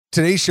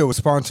Today's show is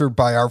sponsored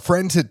by our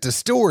friends at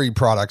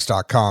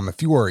DistilleryProducts.com.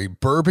 If you are a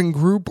bourbon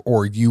group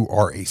or you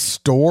are a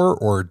store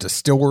or a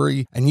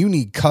distillery and you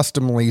need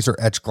custom laser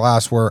etched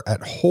glassware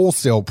at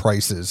wholesale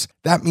prices,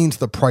 that means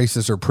the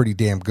prices are pretty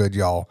damn good,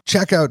 y'all.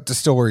 Check out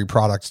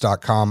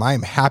DistilleryProducts.com. I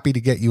am happy to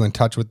get you in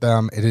touch with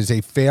them. It is a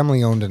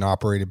family-owned and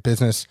operated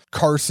business.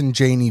 Carson,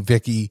 Janie,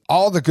 Vicky,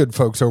 all the good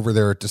folks over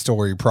there at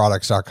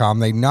DistilleryProducts.com.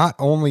 They not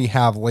only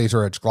have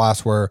laser etched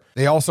glassware,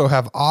 they also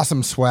have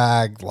awesome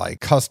swag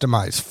like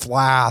customized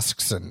flasks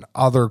and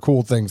other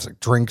cool things like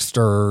drink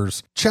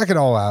stirs. Check it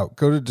all out.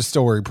 Go to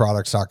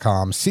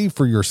distilleryproducts.com, see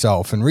for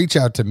yourself, and reach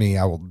out to me.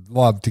 I would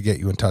love to get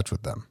you in touch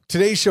with them.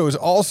 Today's show is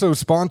also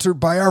sponsored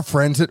by our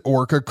friends at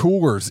Orca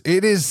Coolers.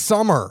 It is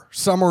summer.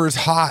 Summer is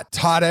hot. It's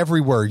hot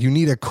everywhere. You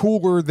need a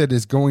cooler that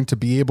is going to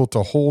be able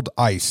to hold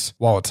ice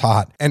while it's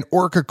hot. And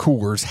Orca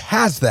Coolers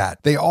has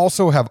that. They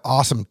also have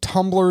awesome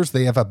tumblers.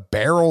 They have a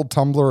barrel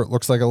tumbler. It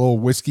looks like a little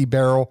whiskey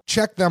barrel.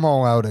 Check them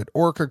all out at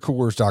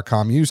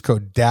orcacoolers.com. Use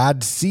code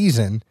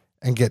DADSEASON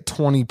and get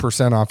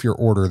 20% off your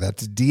order.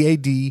 That's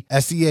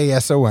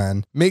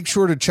DADSEASON. Make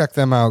sure to check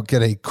them out.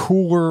 Get a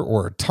cooler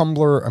or a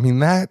tumbler. I mean,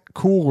 that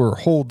cooler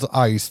holds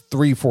ice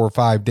 3, 4,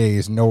 5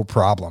 days, no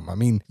problem. I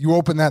mean, you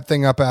open that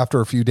thing up after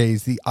a few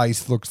days, the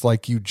ice looks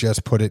like you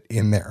just put it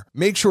in there.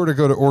 Make sure to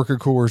go to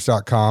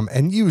orcacoolers.com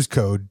and use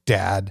code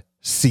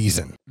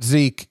DADSEASON.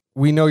 Zeke,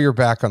 we know you're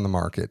back on the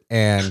market,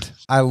 and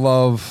I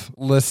love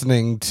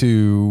listening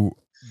to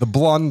the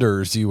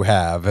blunders you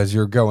have as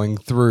you're going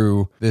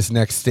through this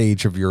next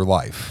stage of your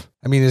life.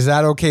 I mean, is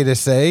that okay to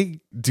say?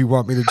 Do you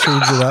want me to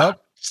change it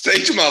up?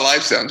 Stage of my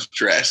life sounds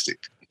drastic.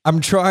 I'm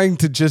trying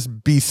to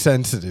just be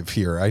sensitive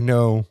here. I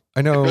know.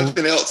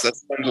 Nothing else. That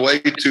sounds way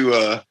too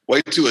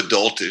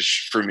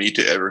adultish for me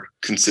to ever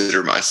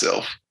consider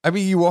myself. I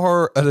mean, you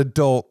are an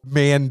adult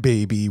man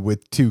baby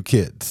with 2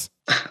 kids.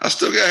 I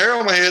still got hair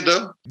on my head,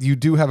 though. You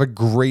do have a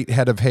great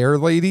head of hair,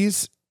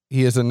 ladies.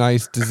 He has a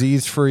nice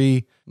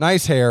disease-free,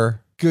 nice hair.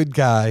 Good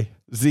guy,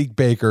 Zeke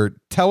Baker.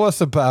 Tell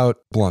us about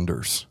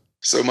blunders.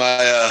 So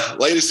my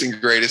latest and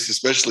greatest,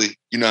 especially,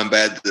 I'm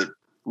bad to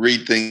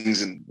read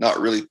things and not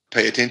really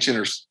pay attention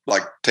or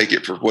like take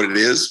it for what it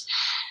is.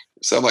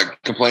 So I'm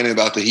like complaining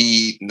about the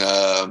heat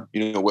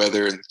and,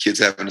 weather and kids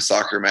having a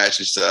soccer match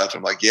and stuff.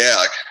 I'm like, yeah,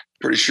 like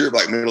pretty sure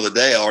like middle of the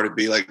day, I'll already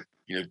be like,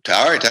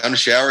 all right, time to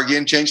shower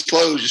again, change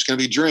clothes, just going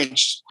to be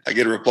drenched. I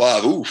get a reply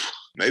of, oof,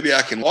 maybe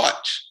I can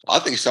watch. I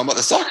think he's talking about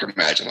the soccer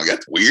match. I'm like,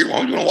 that's weird. Why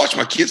would you want to watch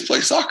my kids play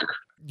soccer?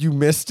 You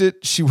missed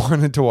it. She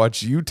wanted to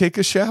watch you take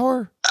a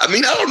shower. I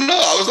mean, I don't know.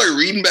 I was like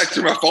reading back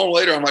through my phone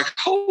later. I'm like,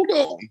 hold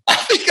on. I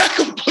think I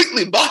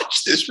completely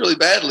botched this really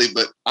badly,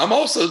 but I'm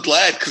also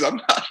glad because I'm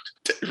not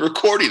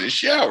recording a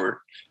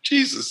shower.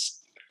 Jesus.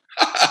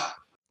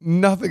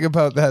 Nothing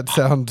about that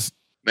sounds.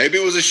 Maybe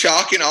it was a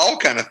shock and awe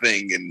kind of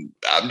thing, and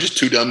I'm just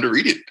too dumb to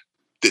read it.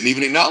 Didn't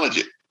even acknowledge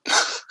it.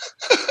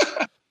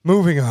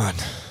 Moving on.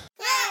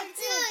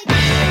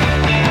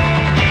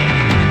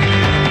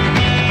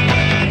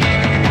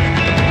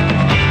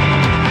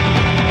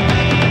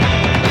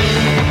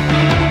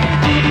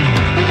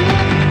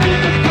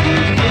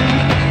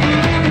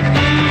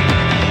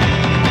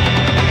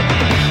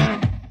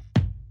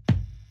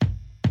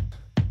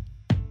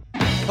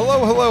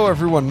 Hello,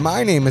 everyone.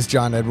 My name is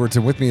John Edwards,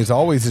 and with me, as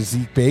always, is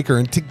Zeke Baker,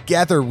 and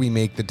together we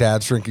make the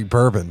Dad's Drinking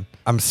Bourbon.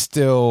 I'm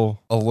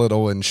still a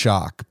little in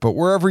shock, but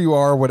wherever you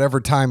are, whatever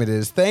time it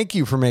is, thank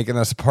you for making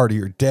us a part of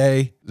your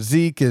day.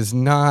 Zeke is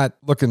not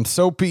looking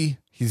soapy.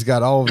 He's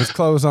got all of his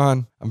clothes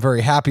on. I'm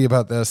very happy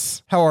about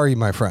this. How are you,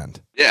 my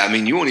friend? Yeah, I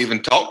mean, you won't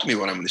even talk to me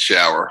when I'm in the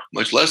shower,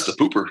 much less the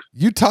pooper.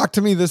 You talked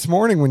to me this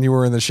morning when you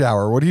were in the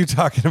shower. What are you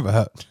talking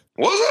about?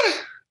 Was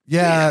I?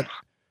 Yeah,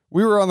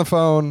 we were on the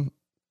phone.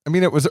 I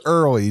mean, it was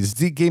early.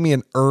 Zeke gave me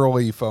an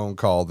early phone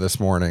call this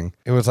morning.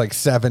 It was like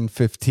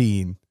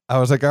 7:15. I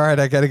was like, all right,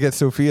 I got to get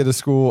Sophia to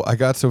school. I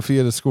got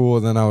Sophia to school.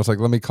 And then I was like,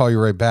 let me call you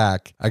right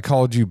back. I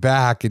called you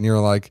back and you're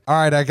like, all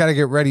right, I got to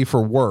get ready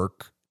for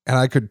work. And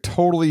I could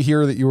totally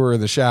hear that you were in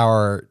the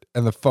shower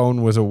and the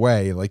phone was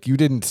away. Like, you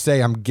didn't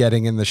say I'm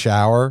getting in the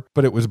shower,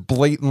 but it was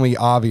blatantly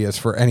obvious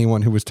for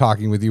anyone who was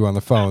talking with you on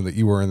the phone that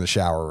you were in the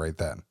shower right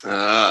then.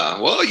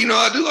 Well,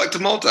 I do like to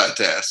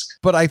multitask.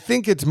 But I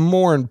think it's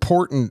more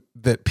important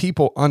that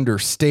people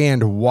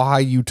understand why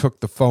you took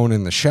the phone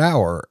in the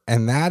shower.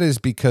 And that is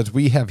because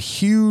we have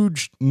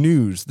huge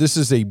news. This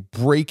is a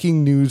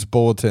breaking news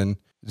bulletin.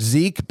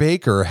 Zeke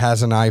Baker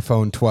has an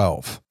iPhone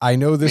 12. I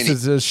know this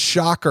is a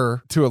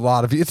shocker to a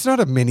lot of you. It's not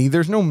a mini.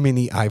 There's no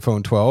mini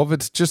iPhone 12.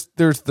 It's just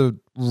there's the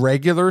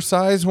regular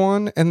size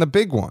one and the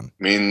big one.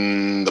 I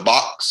mean, the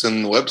box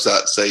and the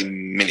website say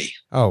mini.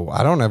 Oh,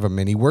 I don't have a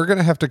mini. We're going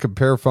to have to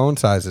compare phone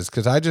sizes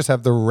because I just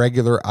have the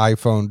regular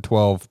iPhone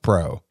 12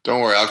 Pro.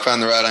 Don't worry. I'll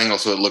find the right angle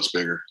so it looks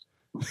bigger.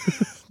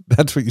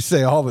 That's what you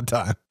say all the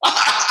time.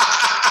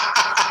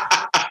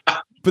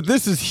 But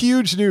this is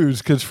huge news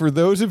because for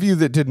those of you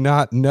that did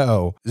not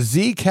know,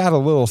 Zeke had a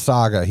little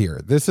saga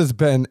here. This has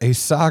been a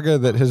saga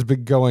that has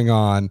been going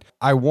on.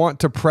 I want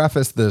to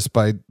preface this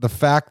by the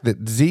fact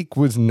that Zeke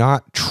was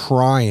not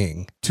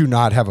trying to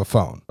not have a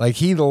phone. Like,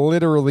 he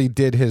literally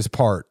did his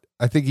part.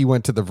 I think he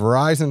went to the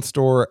Verizon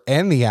store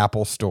and the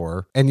Apple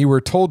store, and you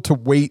were told to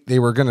wait. They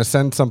were going to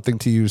send something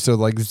to you. So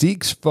like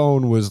Zeke's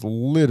phone was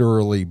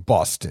literally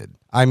busted.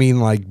 I mean,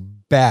 like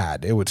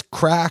bad. It was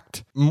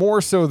cracked,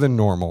 more so than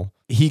normal.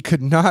 He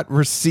could not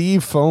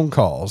receive phone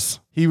calls.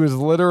 He was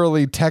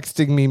literally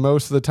texting me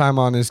most of the time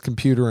on his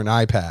computer and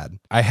iPad.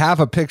 I have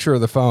a picture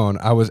of the phone.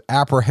 I was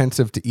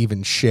apprehensive to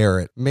even share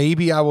it.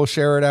 Maybe I will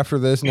share it after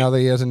this now that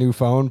he has a new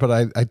phone, but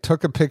I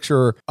took a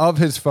picture of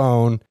his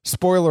phone.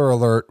 Spoiler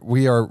alert,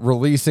 we are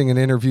releasing an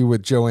interview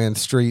with Joanne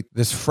Street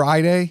this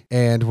Friday,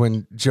 and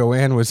when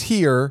Joanne was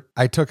here,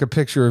 I took a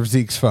picture of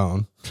Zeke's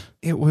phone.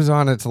 It was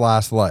on its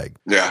last leg.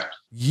 Yeah.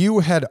 You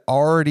had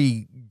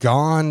already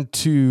gone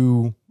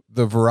to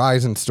the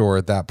Verizon store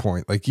at that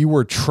point. Like you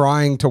were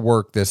trying to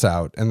work this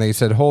out and they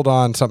said, hold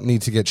on, something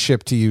needs to get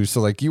shipped to you. So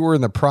like you were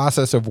in the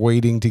process of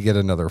waiting to get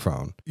another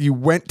phone. You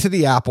went to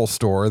the Apple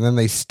store and then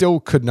they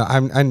still could not.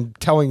 I'm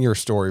telling your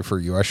story for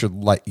you. I should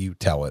let you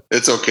tell it.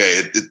 It's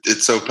okay.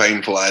 It's so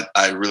painful.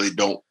 I really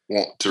don't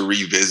want to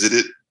revisit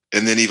it.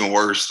 And then even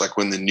worse, like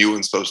when the new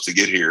one's supposed to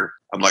get here,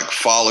 I'm like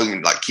following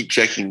and like keep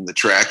checking the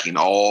tracking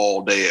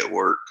all day at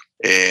work.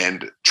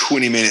 And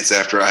 20 minutes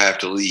after I have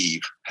to leave,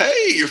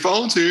 hey, your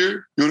phone's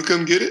here. You want to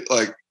come get it?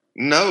 Like,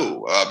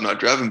 no, I'm not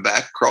driving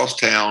back across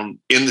town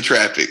in the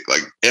traffic.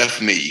 Like,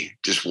 F me.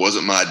 Just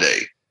wasn't my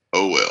day.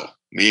 Oh, well.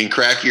 Me and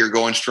Cracky are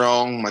going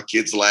strong. My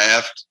kids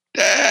laughed.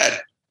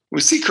 Dad,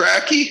 we see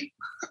Cracky?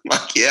 I'm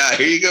like, yeah,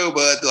 here you go,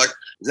 bud. They're like,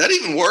 does that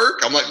even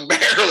work? I'm like,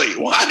 barely.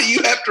 Why do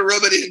you have to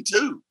rub it in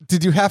too?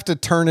 Did you have to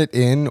turn it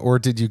in or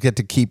did you get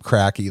to keep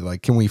Cracky?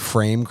 Like, can we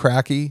frame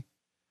Cracky?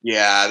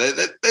 Yeah,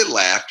 they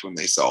laughed when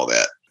they saw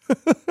that.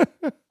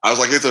 I was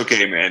like, it's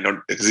okay,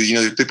 man. Because, you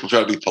know, people try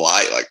to be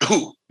polite. Like,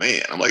 oh,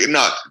 man. I'm like,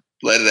 no,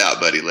 let it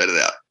out, buddy. Let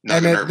it out.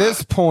 And at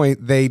this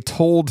point, they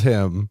told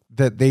him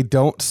that they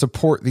don't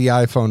support the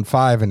iPhone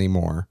 5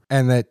 anymore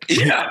and that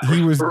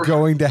he was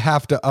going to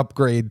have to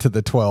upgrade to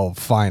the 12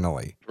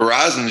 finally.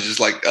 Verizon is just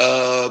like,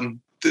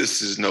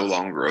 this is no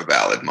longer a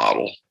valid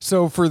model.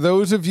 So for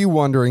those of you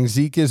wondering,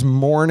 Zeke is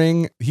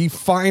mourning. He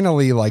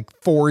finally, like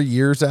 4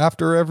 years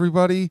after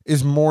everybody,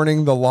 is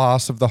mourning the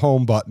loss of the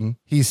home button.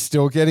 He's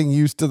still getting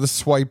used to the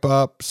swipe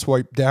up,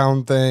 swipe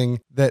down thing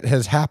that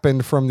has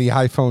happened from the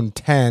iPhone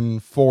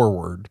 10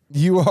 forward.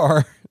 You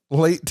are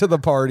late to the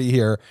party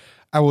here.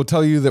 I will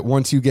tell you that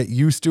once you get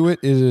used to it,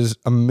 it is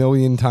a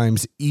million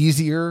times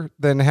easier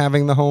than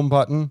having the home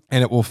button,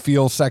 and it will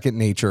feel second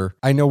nature.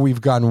 I know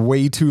we've gone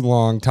way too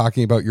long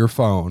talking about your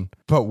phone,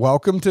 but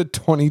welcome to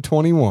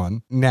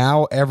 2021.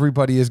 Now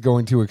everybody is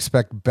going to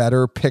expect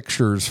better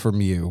pictures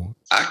from you.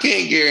 I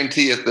can't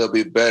guarantee if they'll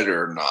be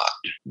better or not,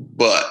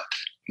 but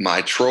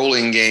my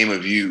trolling game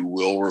of you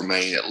will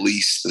remain at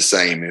least the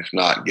same, if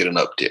not get an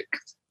uptick.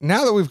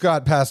 Now that we've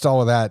got past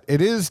all of that,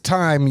 it is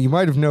time. You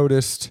might have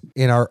noticed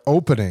in our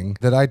opening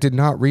that I did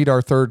not read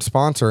our third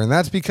sponsor, and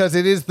that's because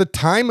it is the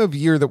time of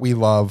year that we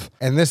love,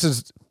 and this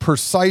is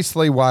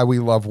precisely why we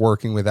love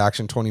working with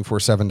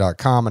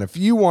Action247.com. And if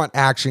you want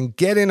action,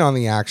 get in on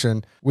the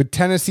action with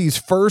Tennessee's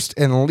first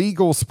and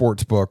legal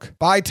sports book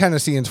by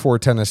Tennesseans for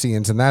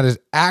Tennesseans, and that is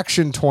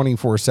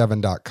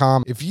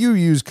Action247.com. If you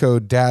use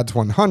code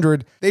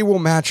DADS100, they will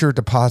match your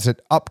deposit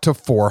up to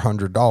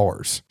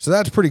 $400. So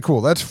that's pretty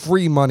cool. That's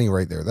free money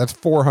right there. That's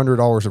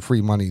 $400 of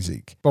free money,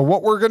 Zeke. But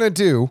what we're going to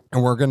do,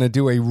 and we're going to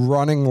do a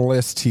running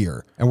list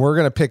here, and we're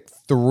going to pick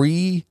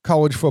 3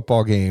 college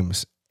football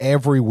games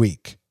every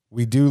week.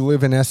 We do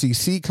live in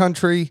SEC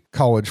country.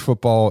 College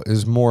football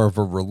is more of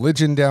a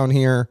religion down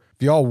here.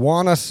 If y'all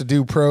want us to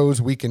do pros,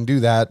 we can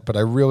do that, but I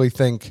really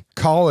think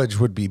college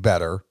would be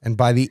better. And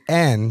by the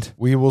end,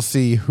 we will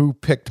see who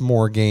picked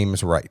more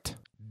games right.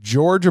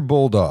 Georgia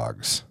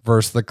Bulldogs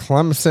versus the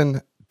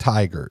Clemson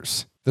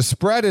Tigers. The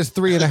spread is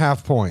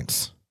 3.5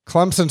 points.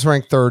 Clemson's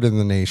ranked 3rd in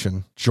the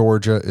nation.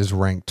 Georgia is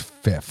ranked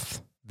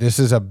 5th. This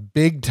is a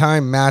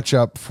big-time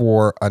matchup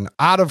for an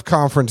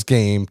out-of-conference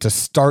game to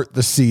start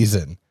the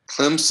season.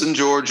 Clemson,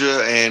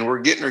 Georgia, and we're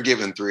getting or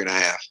giving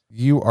 3.5.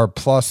 You are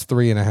plus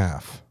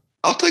 3.5.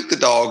 I'll take the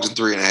dogs in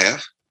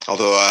 3.5.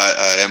 Although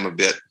I am a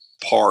bit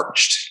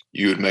parched.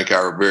 You would make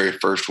our very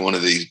first one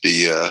of these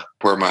be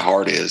where my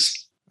heart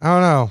is. I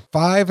don't know.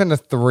 5 and a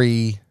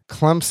 3.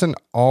 Clemson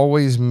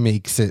always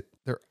makes it.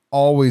 They're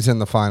always in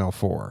the Final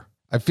Four.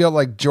 I feel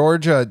like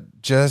Georgia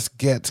just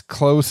gets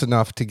close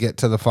enough to get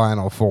to the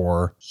Final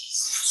Four,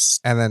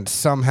 and then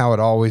somehow it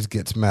always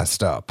gets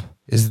messed up.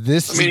 Is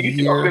this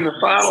you talking the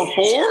Final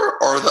Four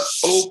or the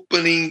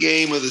opening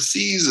game of the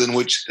season,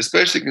 which,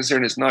 especially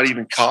considering it's not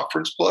even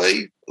conference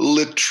play,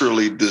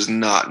 literally does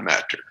not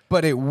matter.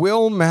 But it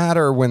will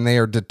matter when they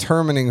are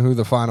determining who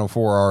the Final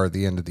Four are at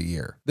the end of the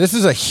year. This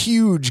is a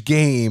huge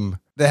game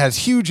that has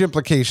huge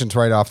implications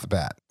right off the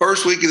bat.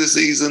 First week of the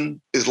season,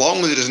 as long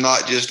as it is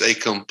not just a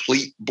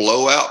complete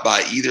blowout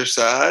by either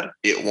side,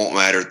 it won't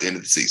matter at the end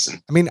of the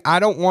season. I mean, I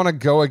don't want to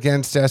go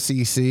against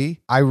SEC.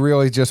 I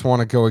really just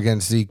want to go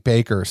against Zeke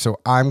Baker. So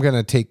I'm going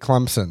to take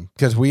Clemson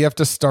because we have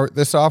to start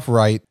this off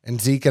right. And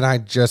Zeke and I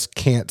just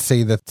can't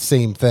say the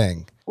same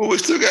thing. Well, we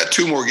still got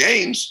 2 more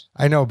games.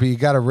 I know, but you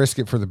got to risk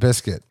it for the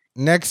biscuit.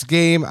 Next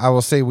game, I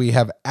will say we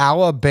have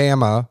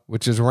Alabama,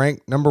 which is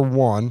ranked number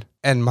 1,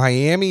 and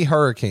Miami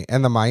Hurricane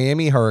and the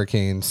Miami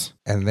Hurricanes,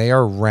 and they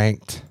are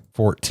ranked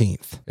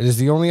 14th. It is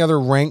the only other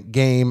ranked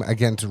game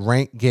against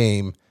ranked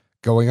game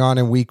going on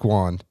in week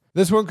 1.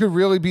 This one could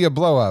really be a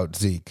blowout,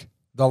 Zeke.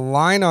 The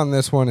line on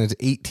this one is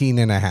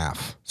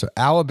 18.5. So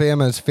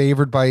Alabama is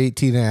favored by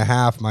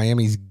 18.5.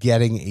 Miami's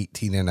getting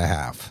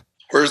 18.5.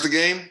 Where's the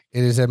game?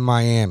 It is in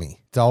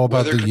Miami. It's all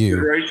about Weather the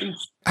U.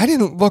 I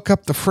didn't look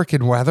up the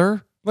freaking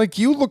weather. Like,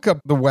 you look up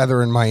the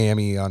weather in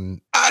Miami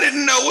on... I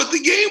didn't know what the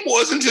game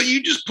was until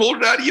you just pulled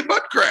it out of your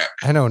butt crack.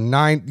 I know,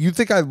 9. You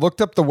think I looked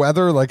up the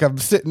weather? Like, I'm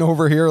sitting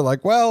over here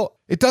like, well,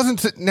 it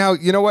doesn't... Now,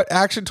 you know what?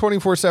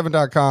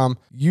 Action247.com,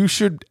 you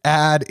should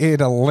add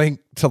in a link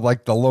to,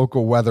 like, the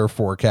local weather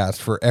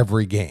forecast for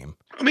every game.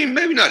 I mean,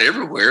 maybe not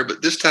everywhere,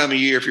 but this time of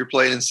year, if you're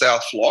playing in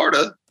South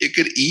Florida, it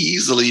could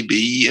easily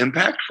be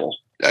impactful.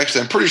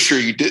 Actually, I'm pretty sure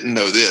you didn't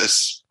know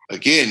this.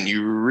 Again,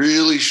 you're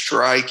really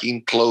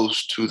striking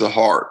close to the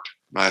heart.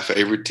 My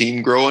favorite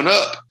team growing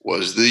up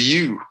was the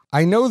U.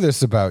 I know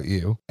this about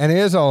you, and it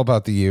is all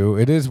about the U.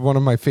 It is one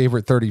of my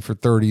favorite 30 for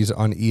 30s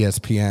on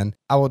ESPN.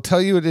 I will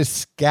tell you it is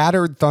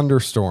scattered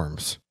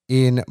thunderstorms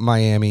in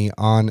Miami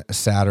on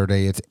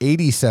Saturday. It's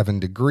 87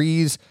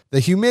 degrees. The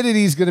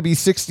humidity is going to be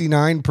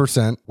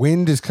 69%.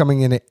 Wind is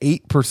coming in at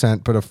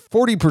 8%, but a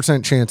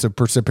 40% chance of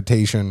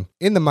precipitation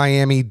in the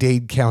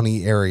Miami-Dade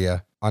County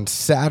area on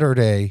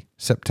Saturday,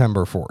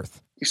 September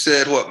 4th. You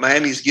said what,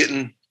 Miami's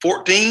getting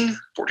 14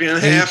 and a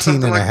half,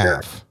 something like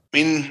that. I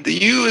mean, the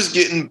U is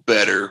getting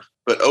better,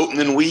 but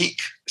opening week,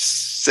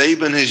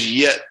 Saban has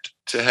yet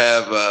to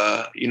have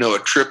a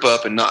trip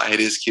up and not had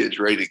his kids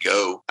ready to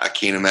go. I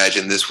can't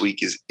imagine this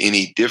week is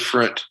any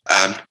different.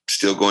 I'm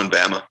still going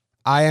Bama.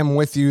 I am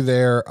with you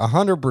there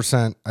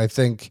 100%. I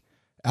think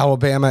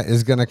Alabama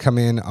is going to come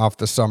in off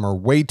the summer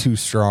way too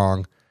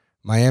strong.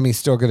 Miami's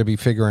still going to be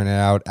figuring it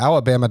out.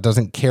 Alabama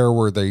doesn't care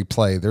where they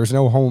play. There's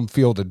no home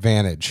field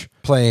advantage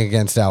playing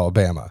against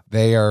Alabama.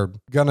 They are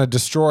going to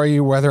destroy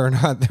you whether or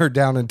not they're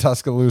down in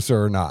Tuscaloosa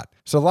or not.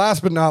 So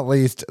last but not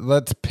least,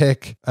 let's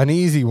pick an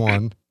easy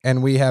one.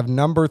 And we have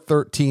number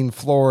 13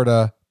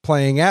 Florida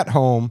playing at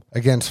home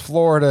against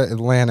Florida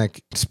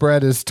Atlantic.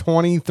 Spread is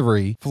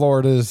 23.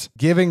 Florida's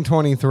giving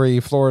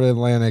 23. Florida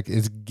Atlantic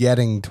is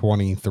getting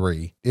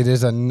 23. It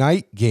is a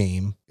night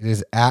game. It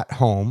is at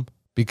home.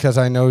 Because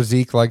I know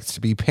Zeke likes to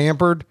be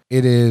pampered,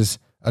 it is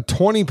a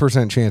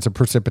 20% chance of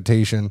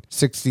precipitation,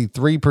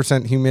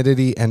 63%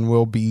 humidity, and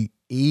will be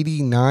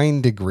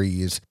 89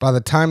 degrees by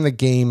the time the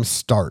game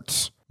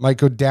starts. Might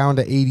go down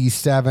to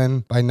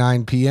 87 by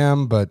 9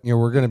 p.m., but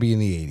we're going to be in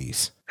the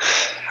 80s.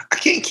 I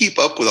can't keep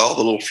up with all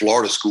the little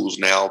Florida schools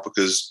now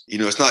because,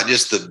 it's not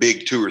just the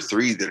big 2 or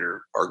 3 that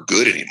are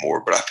good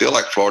anymore, but I feel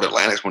like Florida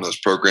Atlantic is one of those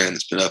programs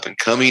that's been up and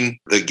coming.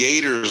 The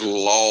Gators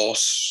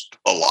lost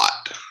a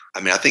lot. I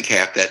mean, I think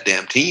half that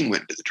damn team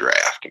went to the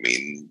draft. I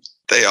mean,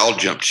 they all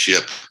jumped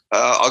ship.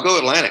 I'll go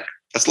Atlantic.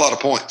 That's a lot of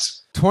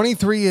points.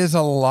 23 is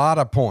a lot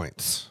of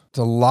points. It's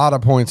a lot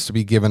of points to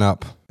be given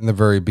up in the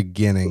very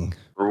beginning.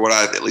 For what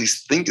I at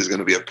least think is going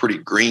to be a pretty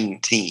green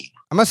team.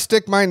 I'm going to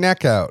stick my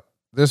neck out.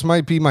 This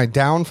might be my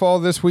downfall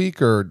this week,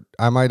 or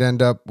I might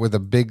end up with a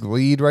big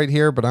lead right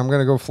here, but I'm going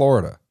to go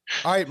Florida.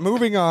 All right,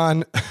 moving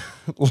on.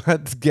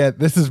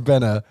 This has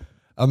been a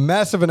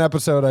mess of an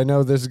episode. I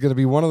know this is going to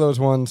be one of those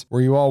ones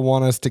where you all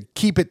want us to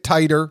keep it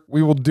tighter.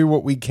 We will do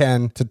what we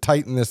can to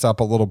tighten this up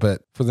a little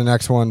bit for the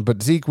next one.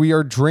 But Zeke, we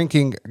are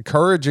drinking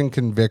Courage and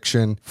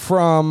Conviction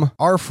from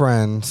our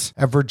friends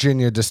at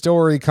Virginia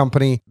Distillery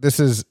Company. This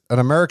is an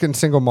American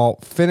single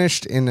malt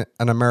finished in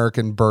an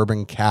American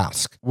bourbon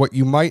cask. What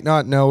you might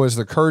not know is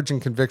the Courage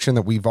and Conviction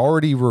that we've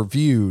already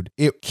reviewed.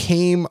 It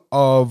came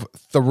of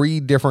 3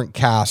 different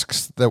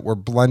casks that were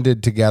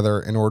blended together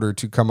in order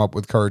to come up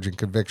with Courage and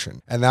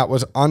Conviction. And that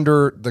was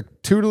under the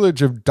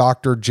tutelage of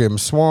Dr. Jim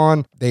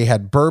Swan. They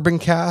had bourbon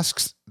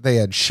casks, they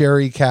had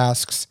sherry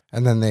casks,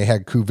 and then they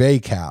had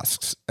cuvee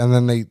casks. And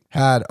then they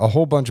had a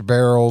whole bunch of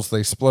barrels.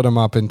 They split them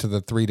up into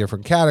the 3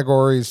 different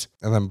categories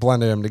and then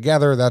blended them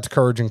together. That's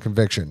Courage and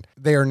Conviction.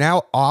 They are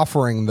now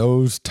offering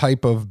those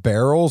type of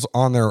barrels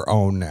on their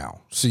own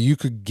now. So you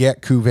could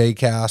get cuvee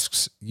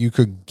casks, you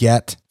could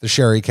get the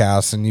sherry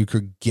casks, and you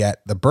could get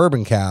the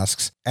bourbon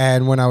casks.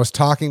 And when I was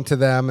talking to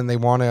them and they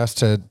wanted us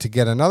to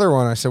get another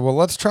one, I said, well,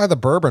 let's try the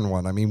bourbon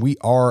one. I mean, we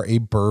are a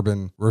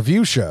bourbon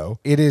review show.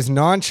 It is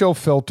non-chill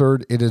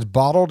filtered. It is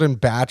bottled in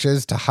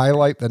batches to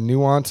highlight the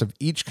nuance of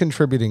each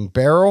contributing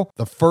barrel.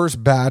 The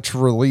first batch,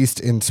 released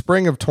in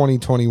spring of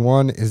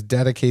 2021, is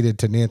dedicated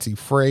to Nancy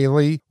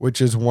Fraley, which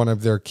is one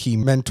of their key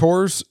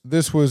mentors.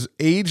 This was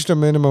aged a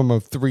minimum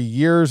of 3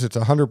 years. It's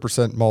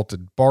 100%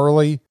 malted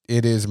barley.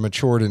 It is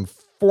matured in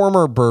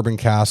former bourbon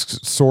casks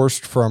sourced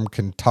from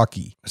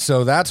Kentucky.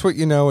 So that's what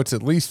you know. It's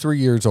at least 3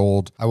 years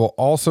old. I will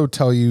also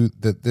tell you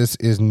that this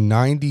is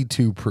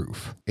 92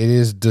 proof. It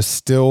is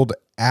distilled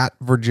at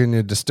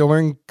Virginia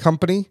Distilling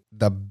Company.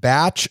 The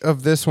batch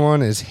of this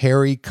one is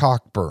Harry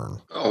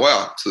Cockburn. Oh,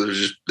 wow. So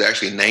they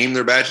actually name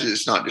their batches.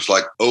 It's not just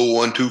like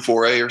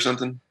 0124A or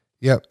something.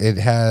 Yep, it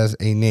has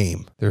a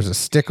name. There's a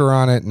sticker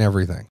on it and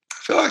everything. I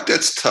feel like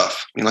that's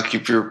tough. I mean, like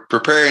if you're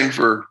preparing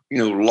for,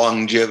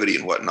 longevity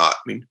and whatnot,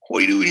 I mean, what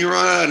do you do when you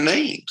run out of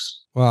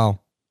names?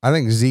 Well, I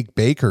think Zeke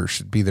Baker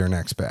should be their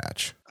next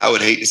batch. I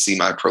would hate to see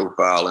my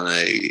profile in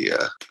a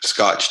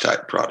Scotch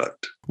type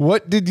product.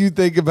 What did you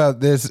think about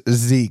this,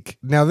 Zeke?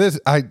 Now,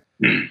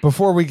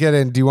 before we get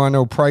in, do you want to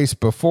know price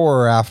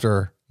before or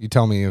after you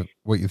tell me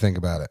what you think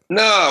about it?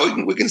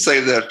 No, we can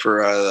save that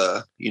for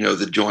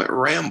the joint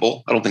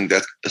ramble. I don't think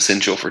that's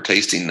essential for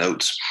tasting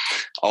notes.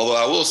 Although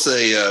I will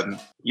say,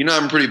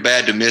 I'm pretty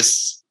bad to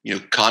miss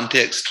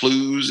context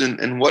clues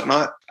and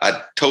whatnot.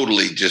 I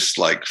totally just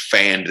like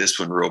fanned this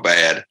one real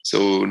bad.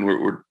 So when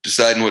we're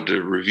deciding what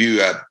to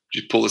review, I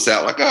just pull this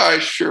out like, all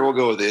right, sure, we'll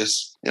go with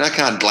this. And I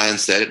kind of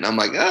glanced at it and I'm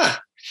like,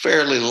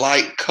 fairly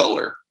light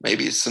color.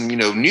 Maybe it's some,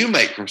 new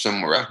make from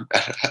somewhere.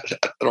 I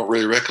don't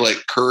really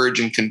recollect Courage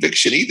and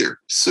Conviction either.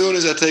 Soon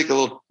as I take a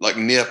little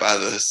nip out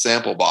of the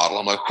sample bottle,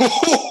 I'm like,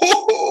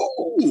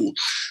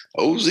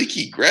 oh,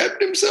 Zeke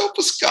grabbed himself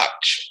a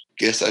Scotch.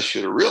 Guess I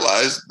should have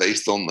realized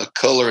based on the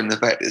color and the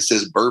fact that it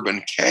says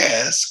bourbon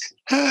cask.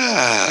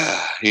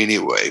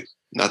 Anyway,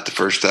 not the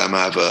first time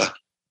I've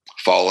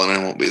fallen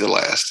and won't be the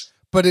last.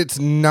 But it's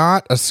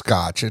not a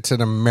Scotch. It's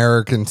an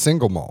American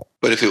single malt.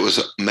 But if it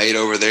was made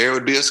over there, it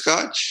would be a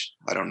Scotch?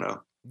 I don't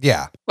know.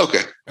 Yeah.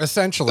 Okay.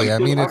 Essentially, I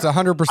mean, it's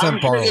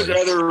 100% barley. There's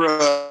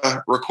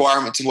other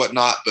requirements and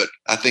whatnot, but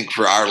I think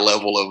for our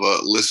level of a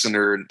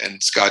listener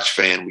and Scotch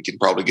fan, we can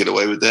probably get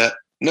away with that.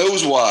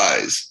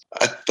 Nose-wise,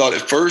 I thought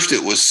at first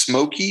it was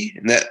smoky,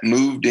 and that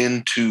moved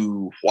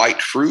into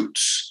white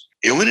fruits.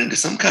 It went into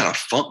some kind of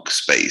funk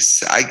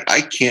space.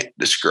 I can't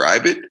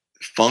describe it.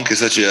 Funk is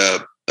such a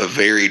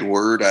varied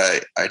word. I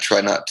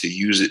try not to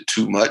use it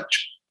too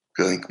much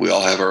because I think we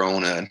all have our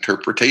own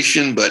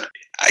interpretation, but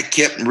I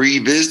kept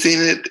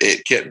revisiting it.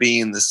 It kept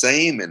being the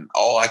same, and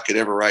all I could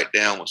ever write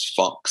down was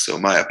funk, so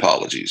my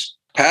apologies.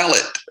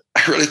 Palate,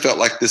 I really felt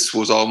like this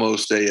was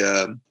almost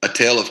a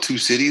tale of two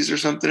cities or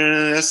something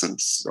in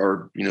essence,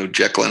 or,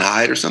 Jekyll and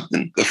Hyde or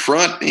something. The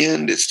front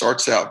end, it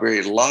starts out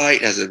very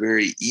light, has a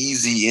very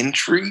easy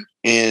entry,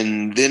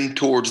 and then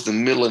towards the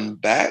middle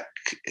and back,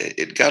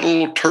 it got a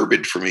little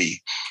turbid for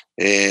me.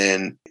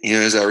 And,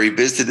 as I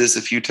revisited this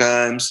a few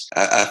times,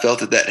 I felt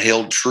that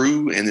held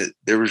true and that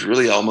there was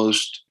really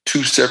almost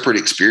two separate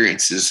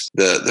experiences.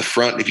 The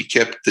front, if you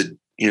kept the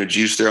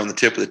juice there on the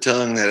tip of the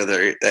tongue,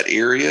 that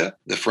area,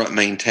 the front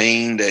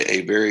maintained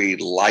a very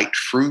light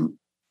fruit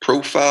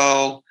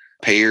profile,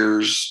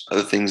 pears,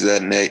 other things of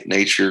that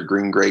nature,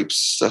 green grapes,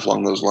 stuff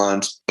along those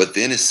lines. But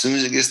then as soon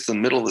as it gets to the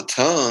middle of the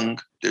tongue,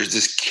 there's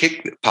this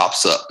kick that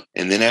pops up.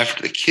 And then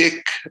after the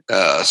kick,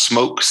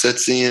 smoke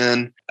sets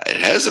in. It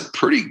has a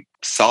pretty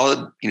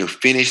solid,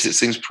 finish that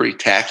seems pretty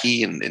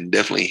tacky and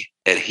definitely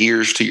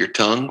adheres to your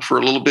tongue for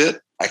a little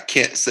bit. I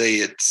can't say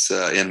it's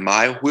in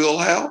my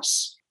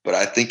wheelhouse, but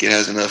I think it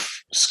has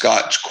enough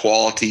Scotch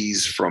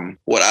qualities from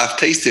what I've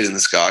tasted in the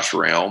Scotch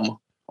realm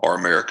or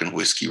American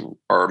whiskey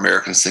or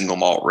American single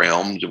malt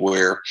realm to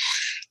where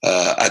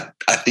I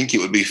think it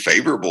would be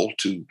favorable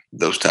to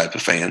those type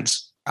of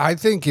fans. I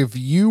think if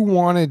you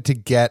wanted to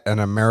get an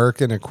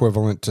American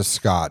equivalent to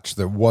Scotch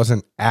that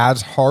wasn't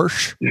as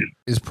harsh,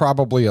 is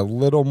probably a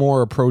little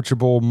more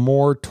approachable,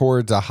 more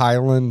towards a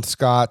Highland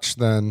Scotch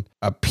than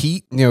a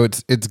peat.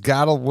 It's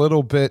got a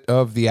little bit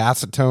of the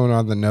acetone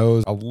on the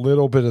nose, a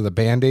little bit of the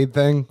Band-Aid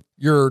thing.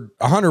 You're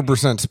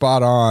 100%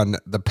 spot on.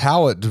 The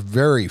palate's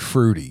very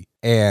fruity,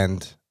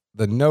 and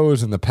the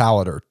nose and the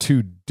palate are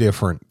two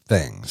different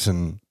things.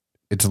 And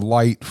it's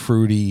light,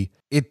 fruity.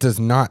 It does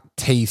not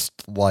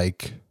taste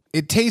like...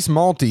 It tastes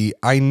malty.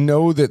 I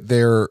know that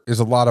there is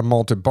a lot of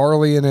malted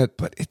barley in it,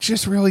 but it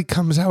just really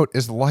comes out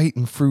as light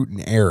and fruit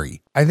and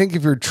airy. I think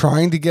if you're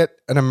trying to get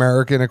an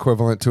American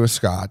equivalent to a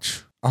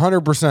Scotch,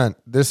 100%,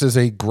 this is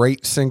a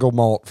great single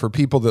malt. For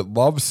people that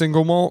love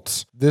single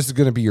malts, this is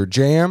going to be your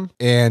jam,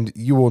 and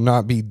you will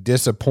not be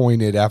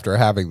disappointed after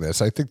having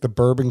this. I think the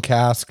bourbon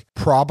cask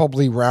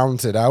probably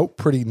rounds it out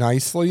pretty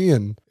nicely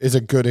and is a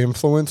good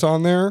influence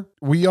on there.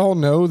 We all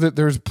know that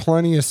there's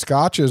plenty of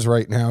Scotches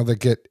right now that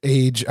get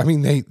aged. I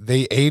mean,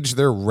 they age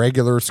their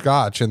regular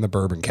Scotch in the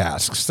bourbon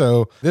cask.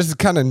 So this is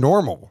kind of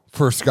normal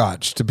for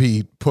Scotch to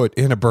be put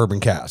in a bourbon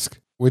cask,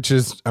 which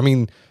is, I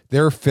mean,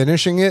 they're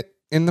finishing it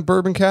in the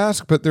bourbon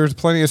cask, but there's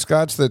plenty of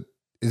Scotch that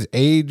is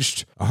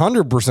aged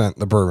 100% in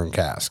the bourbon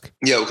cask.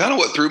 Yeah, well, kind of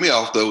what threw me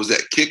off, though, was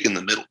that kick in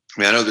the middle.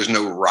 I mean, I know there's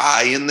no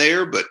rye in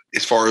there, but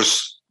as far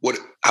as what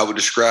I would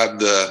describe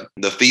the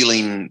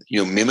feeling,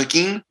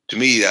 mimicking, to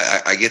me,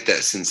 I get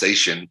that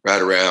sensation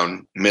right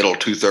around middle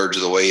 2/3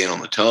 of the way in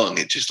on the tongue.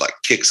 It just like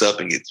kicks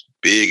up and gets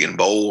big and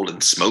bold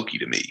and smoky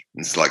to me.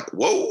 It's like,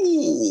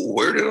 whoa,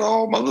 where did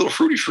all my little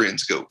fruity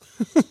friends go?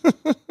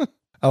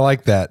 I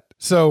like that.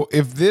 So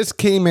if this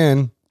came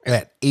in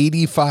at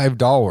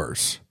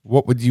 $85,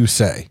 what would you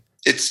say?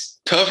 It's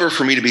tougher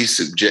for me to be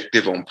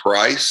subjective on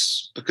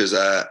price because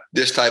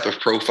this type of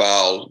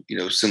profile,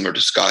 similar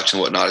to Scotch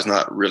and whatnot, is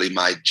not really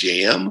my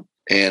jam.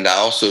 And I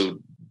also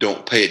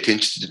don't pay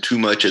attention to too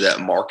much of that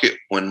market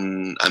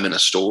when I'm in a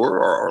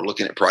store or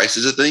looking at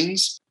prices of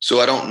things. So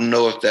I don't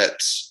know if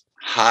that's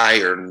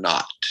high or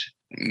not.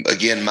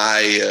 Again,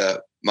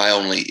 my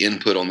only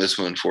input on this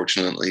one,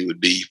 unfortunately, would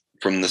be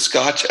from the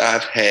scotch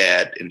I've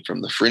had and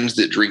from the friends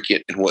that drink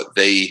it and what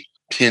they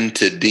tend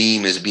to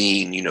deem as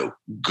being,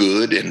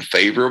 good and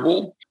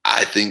favorable.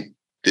 I think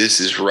this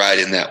is right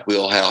in that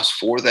wheelhouse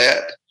for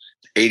that.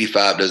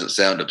 85 doesn't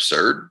sound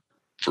absurd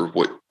for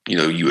what,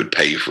 you would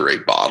pay for a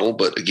bottle.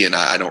 But again,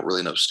 I don't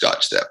really know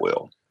scotch that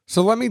well.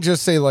 So let me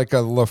just say, like a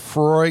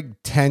Lafroig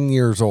 10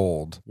 years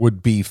old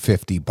would be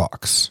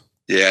 $50.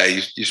 Yeah,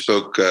 you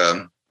spoke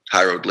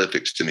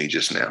hieroglyphics to me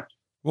just now.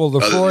 Well,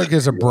 Lafroig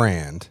is a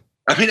brand.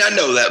 I mean, I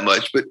know that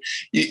much, but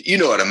you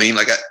know what I mean?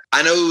 Like,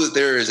 I know that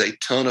there is a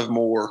ton of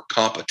more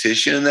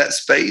competition in that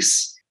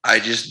space. I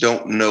just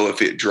don't know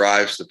if it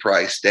drives the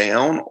price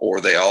down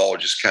or they all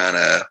just kind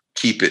of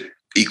keep it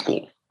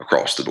equal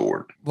across the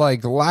board.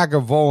 Like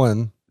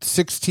Lagavulin,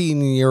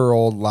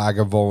 16-year-old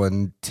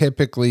Lagavulin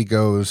typically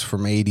goes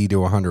from $80 to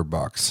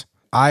 $100.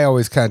 I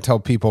always kind of tell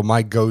people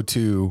my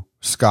go-to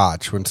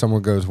scotch when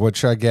someone goes, what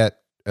should I get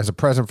as a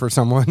present for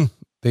someone?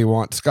 They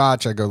want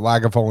scotch. I go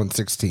Lagavulin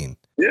 16.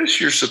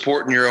 Yes, you're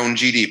supporting your own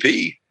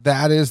GDP.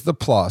 That is the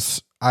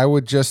plus. I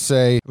would just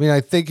say,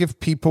 I think if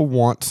people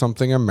want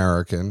something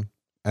American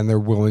and they're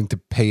willing to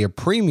pay a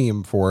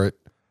premium for it,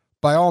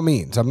 by all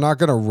means, I'm not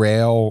going to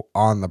rail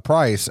on the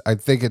price. I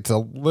think it's a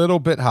little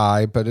bit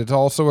high, but it's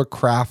also a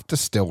craft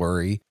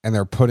distillery and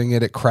they're putting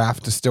it at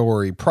craft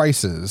distillery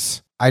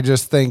prices. I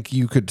just think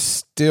you could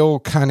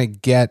still kind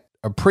of get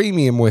a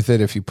premium with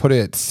it if you put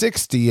it at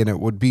 60 and it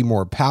would be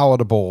more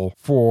palatable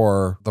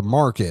for the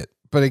market.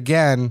 But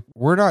again,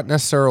 we're not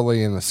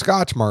necessarily in the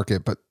scotch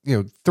market, but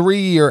 3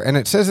 year, and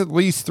it says at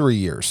least 3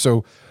 years.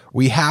 So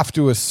we have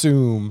to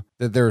assume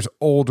that there's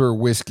older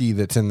whiskey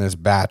that's in this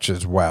batch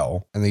as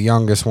well. And the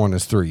youngest one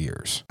is 3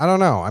 years. I don't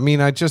know.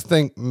 I just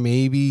think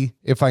maybe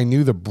if I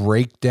knew the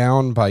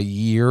breakdown by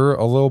year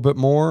a little bit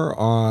more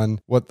on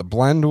what the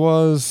blend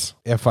was,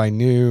 if I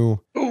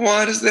knew. But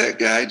why does that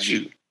guide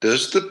you?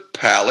 Does the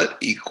palate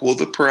equal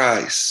the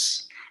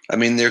price?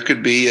 There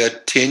could be a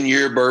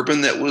 10-year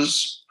bourbon that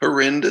was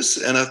horrendous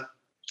and a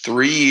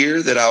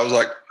 3-year that I was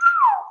like,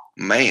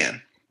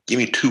 man, give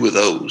me 2 of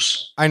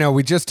those. I know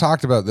we just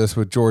talked about this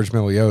with George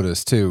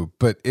Miliotis too,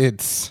 but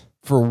it's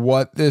for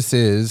what this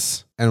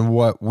is and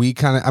what we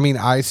kind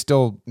of, I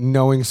still,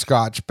 knowing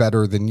scotch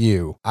better than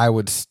you, I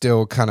would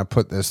still kind of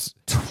put this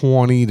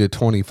 $20 to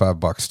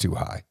 $25 too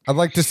high. I'd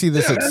like to see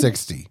this at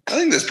 60. I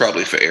think that's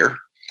probably fair.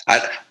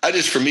 I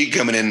just, for me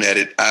coming in at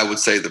it, I would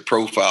say the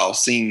profile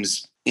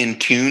seems in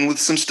tune with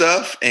some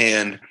stuff.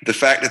 And the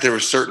fact that there were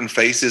certain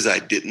faces I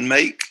didn't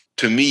make,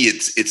 to me,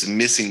 it's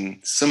missing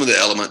some of the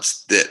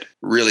elements that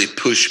really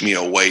push me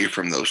away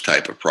from those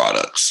type of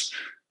products.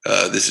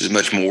 This is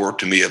much more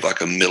to me of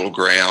like a middle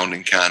ground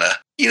and kind of,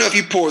 if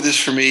you pour this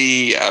for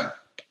me,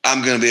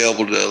 I'm going to be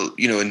able to,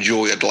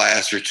 enjoy a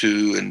glass or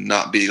two and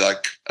not be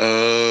like,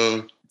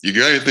 you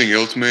got anything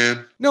else,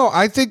 man? No,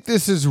 I think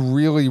this is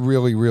really,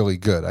 really, really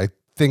good. I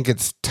think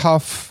it's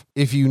tough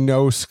if you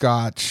know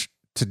scotch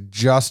to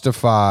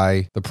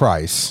justify the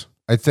price.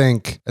 I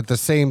think at the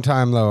same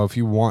time, though, if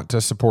you want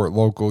to support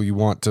local, you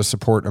want to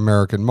support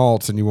American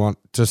malts, and you want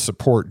to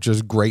support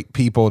just great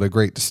people at a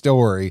great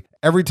distillery.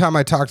 Every time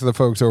I talk to the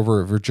folks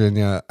over at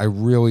Virginia, I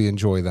really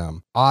enjoy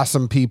them.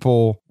 Awesome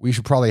people. We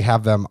should probably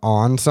have them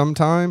on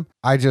sometime.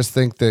 I just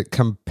think that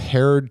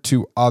compared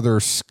to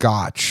other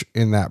scotch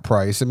in that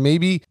price, and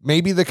maybe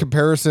the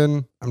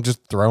comparison, I'm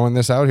just throwing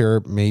this out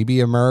here, maybe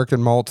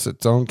American malt's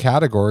its own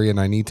category, and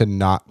I need to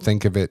not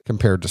think of it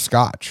compared to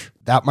scotch.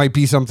 That might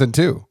be something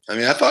too.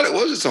 I thought it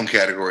was its own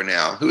category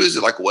now. Who is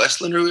it, like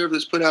Westland or whoever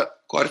that's put out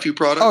quite a few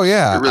products? Oh,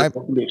 yeah. They're really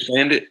looking to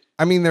expand it.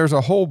 There's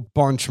a whole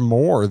bunch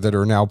more that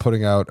are now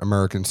putting out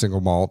American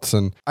single malts.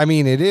 And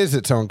it is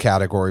its own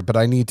category, but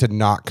I need to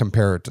not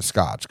compare it to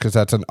scotch because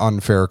that's an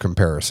unfair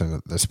comparison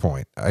at this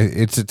point.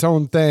 It's its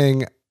own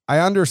thing. I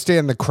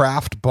understand the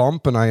craft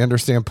bump and I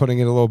understand putting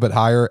it a little bit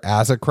higher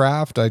as a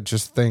craft. I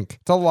just think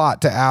it's a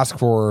lot to ask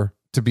for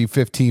to be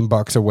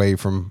 $15 away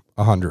from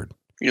 100.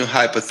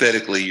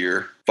 Hypothetically,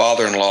 your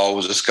father-in-law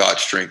was a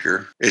scotch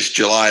drinker. It's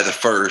July the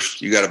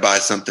 1st. You got to buy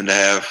something to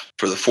have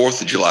for the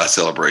 4th of July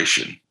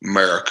celebration.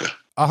 America.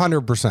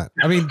 100%.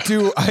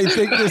 Do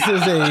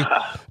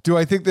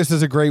I think this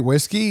is a great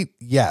whiskey?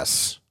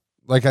 Yes.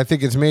 Like, I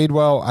think it's made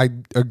well. I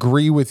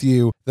agree with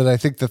you that I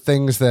think the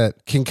things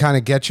that can kind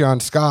of get you on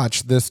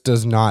scotch, this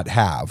does not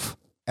have.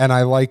 And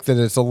I like that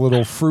it's a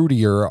little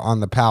fruitier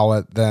on the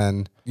palate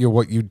than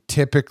what you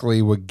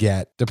typically would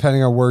get,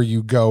 depending on where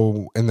you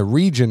go in the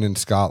region in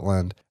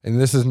Scotland.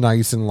 And this is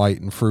nice and light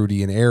and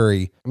fruity and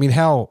airy.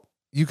 Hell,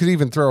 you could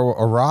even throw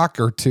a rock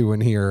or two in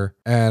here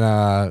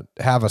and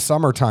have a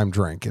summertime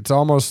drink. It's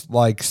almost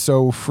like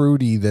so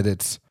fruity that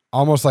it's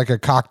almost like a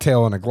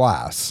cocktail in a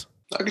glass.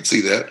 I could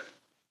see that.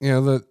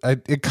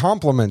 It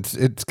complements.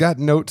 It's got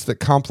notes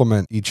that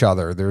complement each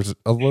other. There's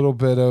a little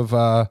bit of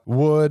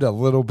wood, a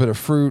little bit of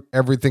fruit.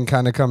 Everything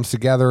kind of comes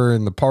together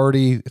in the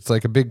party. It's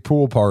like a big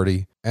pool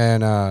party.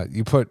 And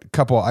you put a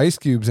couple of ice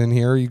cubes in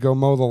here. You go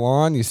mow the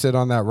lawn. You sit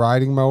on that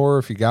riding mower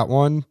if you got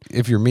one.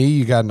 If you're me,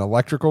 you got an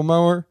electrical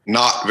mower.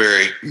 Not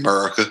very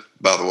America,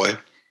 by the way.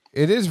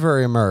 It is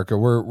very America.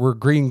 We're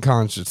green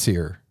conscious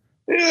here.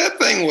 Yeah, that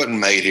thing wasn't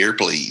made here,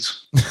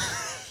 please.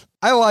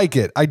 I like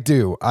it. I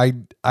do. I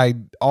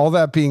all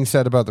that being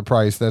said about the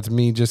price, that's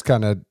me just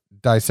kind of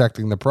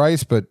dissecting the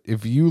price. But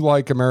if you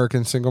like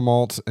American single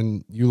malts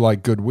and you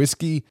like good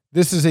whiskey,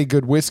 this is a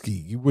good whiskey.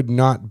 You would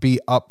not be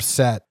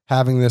upset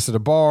having this at a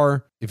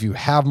bar. If you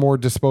have more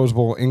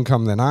disposable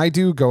income than I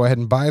do, go ahead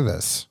and buy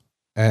this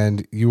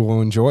and you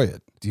will enjoy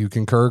it. Do you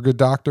concur, good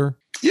doctor?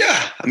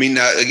 Yeah. I mean,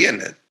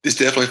 again, this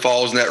definitely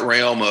falls in that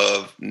realm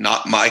of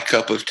not my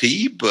cup of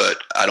tea, but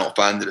I don't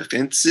find it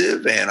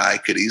offensive. And I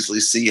could easily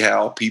see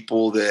how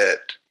people that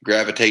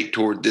gravitate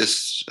toward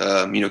this,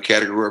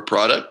 category of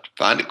product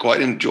find it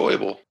quite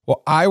enjoyable.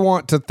 Well, I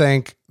want to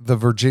thank the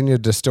Virginia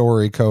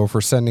Distillery Co.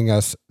 for sending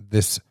us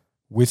this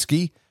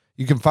whiskey.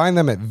 You can find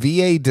them at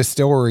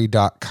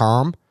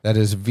vadistillery.com. That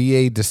is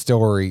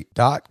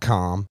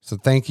vadistillery.com. So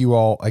thank you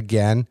all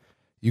again.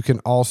 You can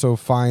also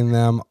find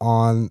them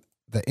on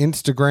the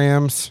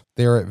Instagrams.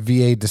 They're at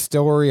VA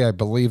Distillery. I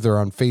believe they're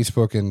on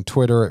Facebook and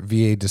Twitter at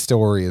VA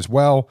Distillery as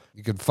well.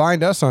 You can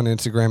find us on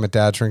Instagram at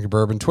Dad's Drinking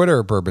Bourbon, Twitter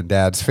at Bourbon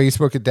Dads,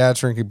 Facebook at Dad's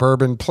Drinking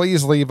Bourbon.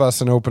 Please leave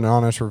us an open and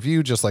honest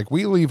review, just like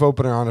we leave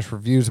open and honest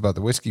reviews about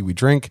the whiskey we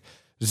drink.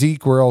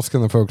 Zeke, where else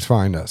can the folks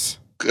find us?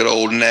 Good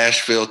old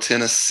Nashville,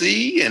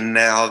 Tennessee. And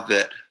now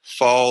that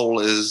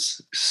fall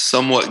is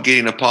somewhat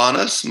getting upon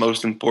us,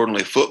 most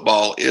importantly,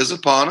 football is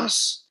upon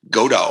us.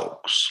 Go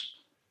Dogs.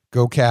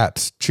 Go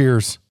Cats.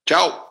 Cheers.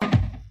 Ciao.